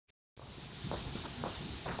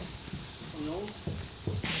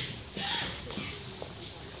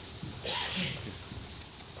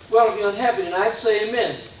Well, if you're unhappy tonight, say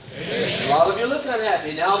amen. Amen. A lot of you look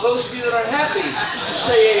unhappy. Now, those of you that are happy,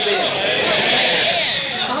 say amen.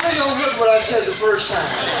 Amen. How many don't heard what I said the first time?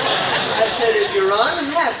 I said, if you're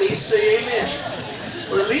unhappy, say amen.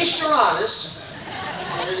 Well, at least you're honest.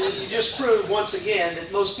 And you just proved once again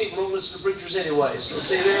that most people don't listen to preachers anyway. So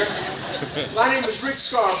see there? My name is Rick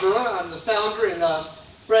Scarborough. I'm the founder and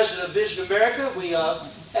president of Vision America. We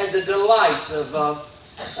had the delight of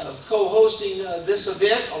co-hosting this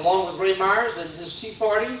event along with Ray Myers and his Tea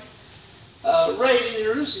Party. Ray didn't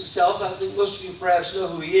introduce himself. I think most of you perhaps know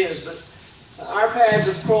who he is, but our paths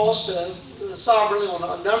have crossed sovereignly on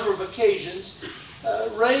a number of occasions.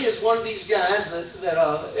 Ray is one of these guys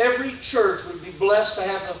that every church would be blessed to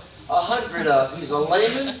have 100 of. He's a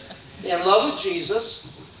layman in love with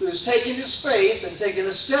Jesus who has taken his faith and taken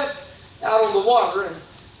a step out on the water, and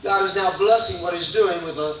God is now blessing what he's doing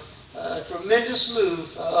with a tremendous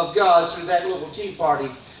move of God through that local tea party.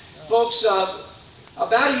 Folks,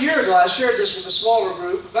 about a year ago, I shared this with a smaller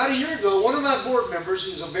group. About a year ago, one of my board members,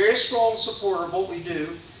 who's a very strong supporter of what we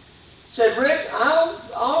do, said, Rick,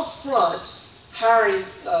 I'll front hiring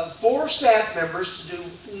 4 staff members to do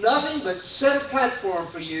nothing but set a platform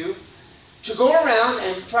for you to go around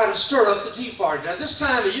and try to stir up the tea party. Now, this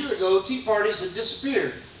time a year ago, tea parties had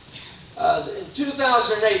disappeared. In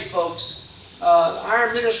 2008, folks,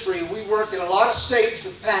 our ministry, we work in a lot of states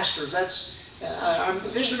with pastors. That's our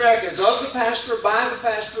Vision America is of the pastor, by the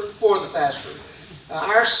pastor, and for the pastor.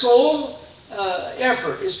 Our sole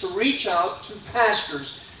effort is to reach out to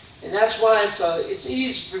pastors, and that's why it's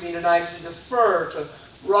easy for me tonight to defer to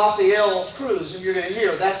Rafael, Cruz, whom you're going to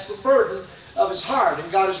hear. That's the burden of his heart,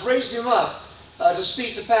 and God has raised him up to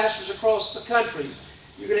speak to pastors across the country.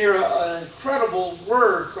 You're going to hear an incredible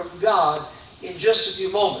word from God in just a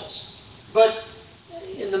few moments. But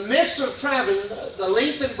in the midst of traveling the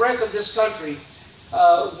length and breadth of this country,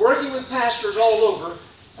 working with pastors all over,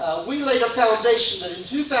 we laid a foundation that in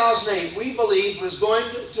 2008 we believed was going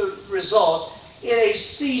to result in a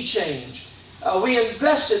sea change. We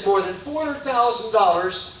invested more than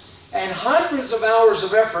 $400,000 and hundreds of hours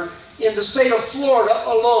of effort in the state of Florida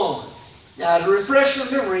alone. Now, to refresh your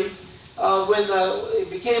memory, when it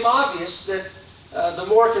became obvious that the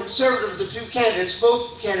more conservative of the 2 candidates,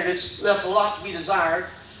 both candidates left a lot to be desired,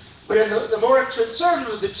 but in the more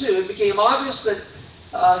conservative of the 2, it became obvious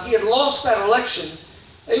that he had lost that election.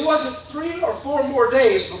 It wasn't 3 or 4 more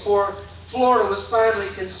days before Florida was finally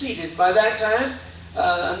conceded. By that time,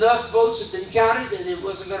 enough votes had been counted and it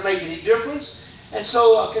wasn't going to make any difference, and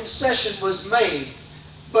so a concession was made.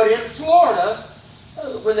 But in Florida,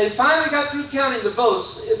 when they finally got through counting the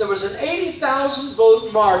votes, there was an 80,000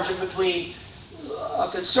 vote margin between a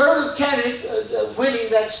conservative candidate winning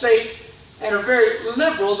that state and a very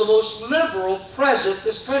liberal, the most liberal president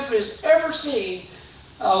this country has ever seen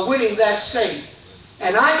winning that state.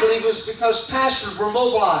 And I believe it was because pastors were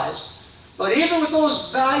mobilized. But even with those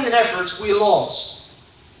valiant efforts, we lost.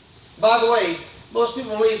 By the way, most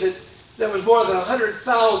people believe that there was more than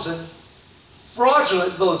 100,000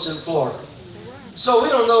 fraudulent votes in Florida. So we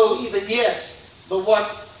don't know even yet but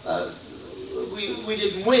what we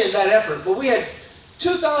didn't win that effort. But we had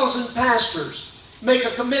 2,000 pastors make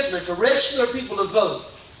a commitment to register their people to vote,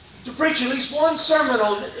 to preach at least one sermon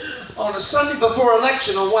on a Sunday before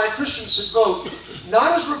election on why Christians should vote,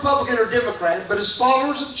 not as Republican or Democrat, but as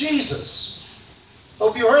followers of Jesus.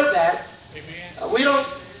 Hope you heard that. Amen.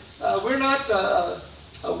 We're not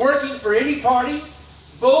working for any party.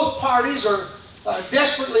 Both parties are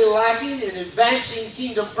desperately lacking in advancing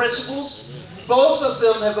kingdom principles. Both of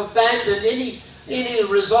them have abandoned any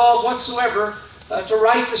resolve whatsoever to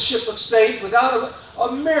right the ship of state. Without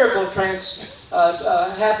a miracle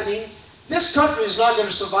happening, this country is not going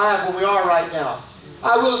to survive where we are right now.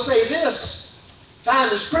 I will say this, time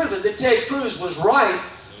has proven that Ted Cruz was right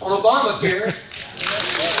on Obamacare.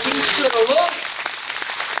 He stood alone,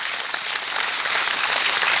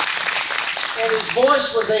 and his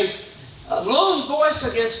voice was a lone voice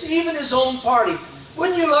against even his own party.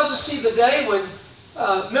 Wouldn't you love to see the day when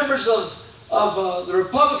members of the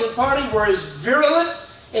Republican Party were as virulent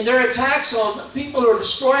in their attacks on people who are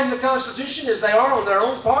destroying the Constitution as they are on their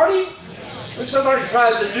own party? When somebody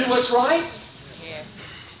tries to do what's right?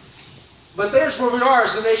 But there's where we are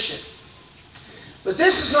as a nation. But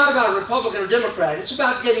this is not about Republican or Democrat. It's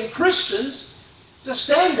about getting Christians to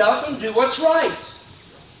stand up and do what's right.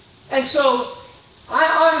 And so, I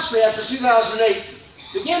honestly, after 2008,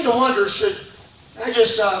 began to wonder, should I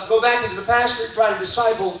just go back into the pastorate and try to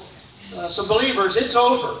disciple some believers? It's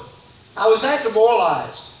over. I was that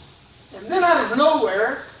demoralized. And then out of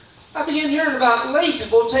nowhere, I began hearing about lay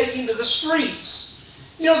people taking to the streets.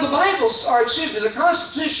 You know, the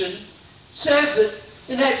Constitution says that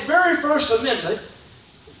in that very first amendment,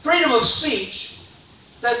 freedom of speech,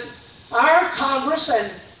 that our Congress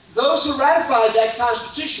and those who ratified that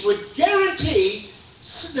Constitution would guarantee the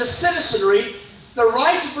citizenry the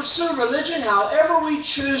right to pursue religion however we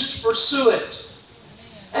choose to pursue it.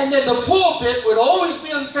 And that the pulpit would always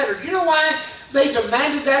be unfettered. You know why they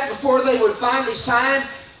demanded that before they would finally sign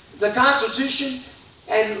the Constitution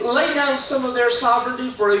and lay down some of their sovereignty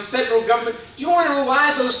for a federal government? Do you want to know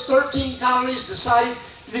why those 13 colonies decided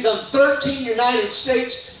to become 13 United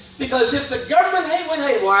States? Because if the government went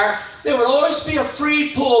haywire, there would always be a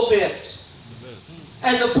free pulpit.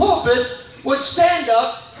 And the pulpit would stand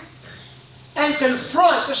up and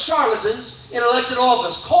confront the charlatans in elected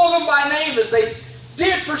office. Call them by name as they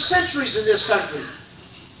did for centuries in this country,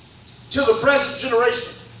 till the present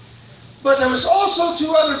generation. But there was also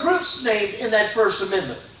two other groups named in that First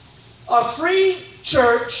Amendment. A free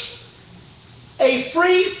church, a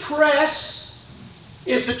free press.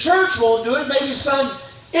 If the church won't do it, maybe some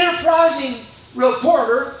enterprising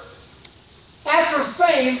reporter, after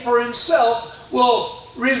fame for himself, will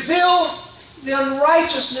reveal the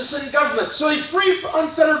unrighteousness in government. So a free,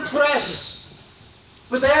 unfettered press.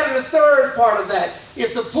 But they added a third part of that.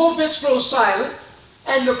 If the pulpits grow silent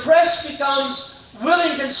and the press becomes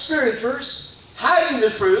willing conspirators, hiding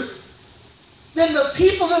the truth, then the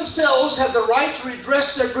people themselves have the right to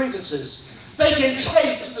redress their grievances. They can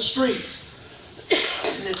take to the streets.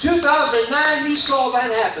 And in 2009, we saw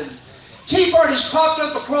that happen. Tea parties popped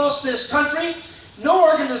up across this country, no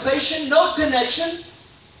organization, no connection,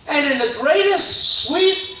 and in the greatest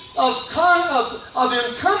sweep of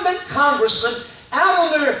incumbent congressmen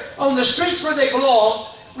out on the streets where they belong,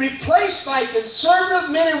 replaced by conservative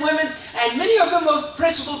men and women, and many of them of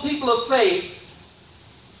principled people of faith,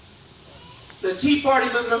 the Tea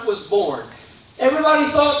Party movement was born.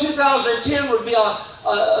 Everybody thought 2010 would be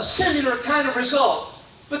a similar kind of result.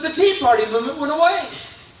 But the Tea Party movement went away.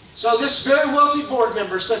 So this very wealthy board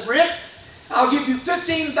member said, Rick, I'll give you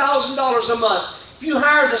 $15,000 a month if you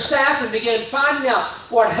hire the staff and begin finding out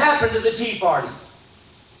what happened to the Tea Party.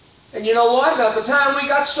 And you know what? About the time we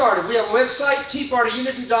got started, we have a website,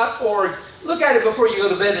 teapartyunity.org. Look at it before you go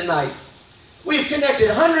to bed at night. We've connected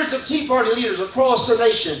hundreds of Tea Party leaders across the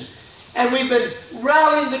nation. And we've been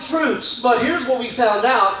rallying the troops. But here's what we found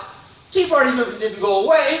out. Tea Party movement didn't go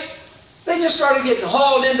away. They just started getting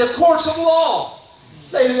hauled into courts of law.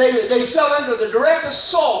 They fell under the direct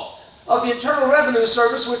assault of the Internal Revenue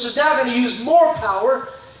Service, which is now going to use more power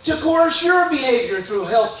to coerce your behavior through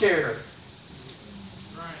health care.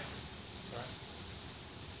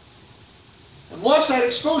 And once that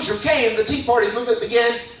exposure came, the Tea Party movement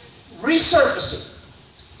began resurfacing.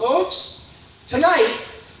 Folks, tonight,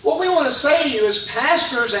 what we want to say to you as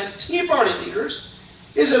pastors and Tea Party leaders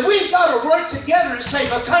is that we've got to work together to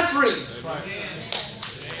save a country. Right.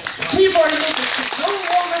 The Tea Party movement should no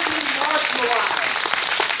longer be marginalized.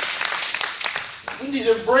 We need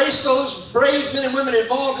to embrace those brave men and women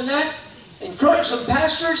involved in that. Encourage some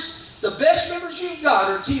pastors. The best members you've got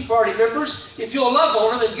are Tea Party members if you'll love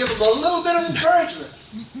on them and give them a little bit of encouragement.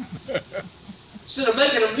 Instead of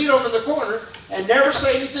making them meet over in the corner and never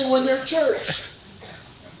say anything when they're at church.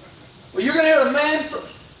 Well, you're going to hear a man,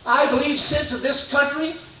 I believe, sent to this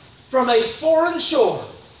country from a foreign shore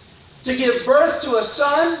to give birth to a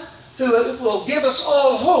son who will give us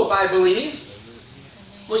all hope, I believe.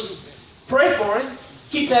 We pray for him.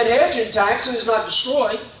 Keep that hedge intact so he's not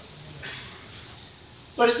destroyed.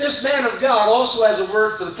 But this man of God also has a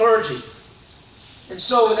word for the clergy. And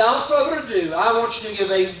so without further ado, I want you to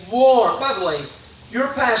give a warm, by the way, your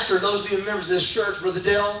pastor, those of you members of this church, Brother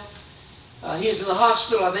Dell, he's in the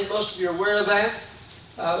hospital. I think most of you are aware of that.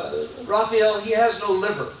 Rafael, he has no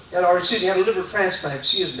liver. Or excuse me, he had a liver transplant,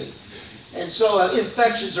 excuse me. And so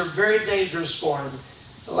infections are very dangerous for him.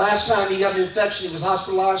 The last time he got an infection, he was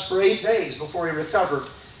hospitalized for 8 days before he recovered.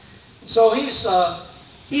 And so he's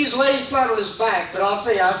laying flat on his back, but I'll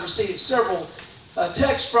tell you, I've received several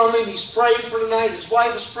texts from him. He's praying for tonight. His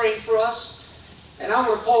wife is praying for us. And I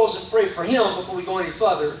want to pause and pray for him before we go any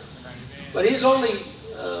further. But he's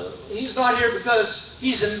not here because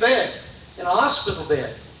he's in bed, in a hospital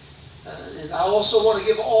bed. And I also want to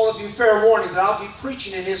give all of you fair warning that I'll be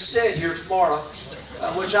preaching in his stead here tomorrow,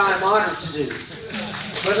 which I am honored to do.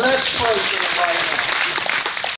 But let's pray for him right now.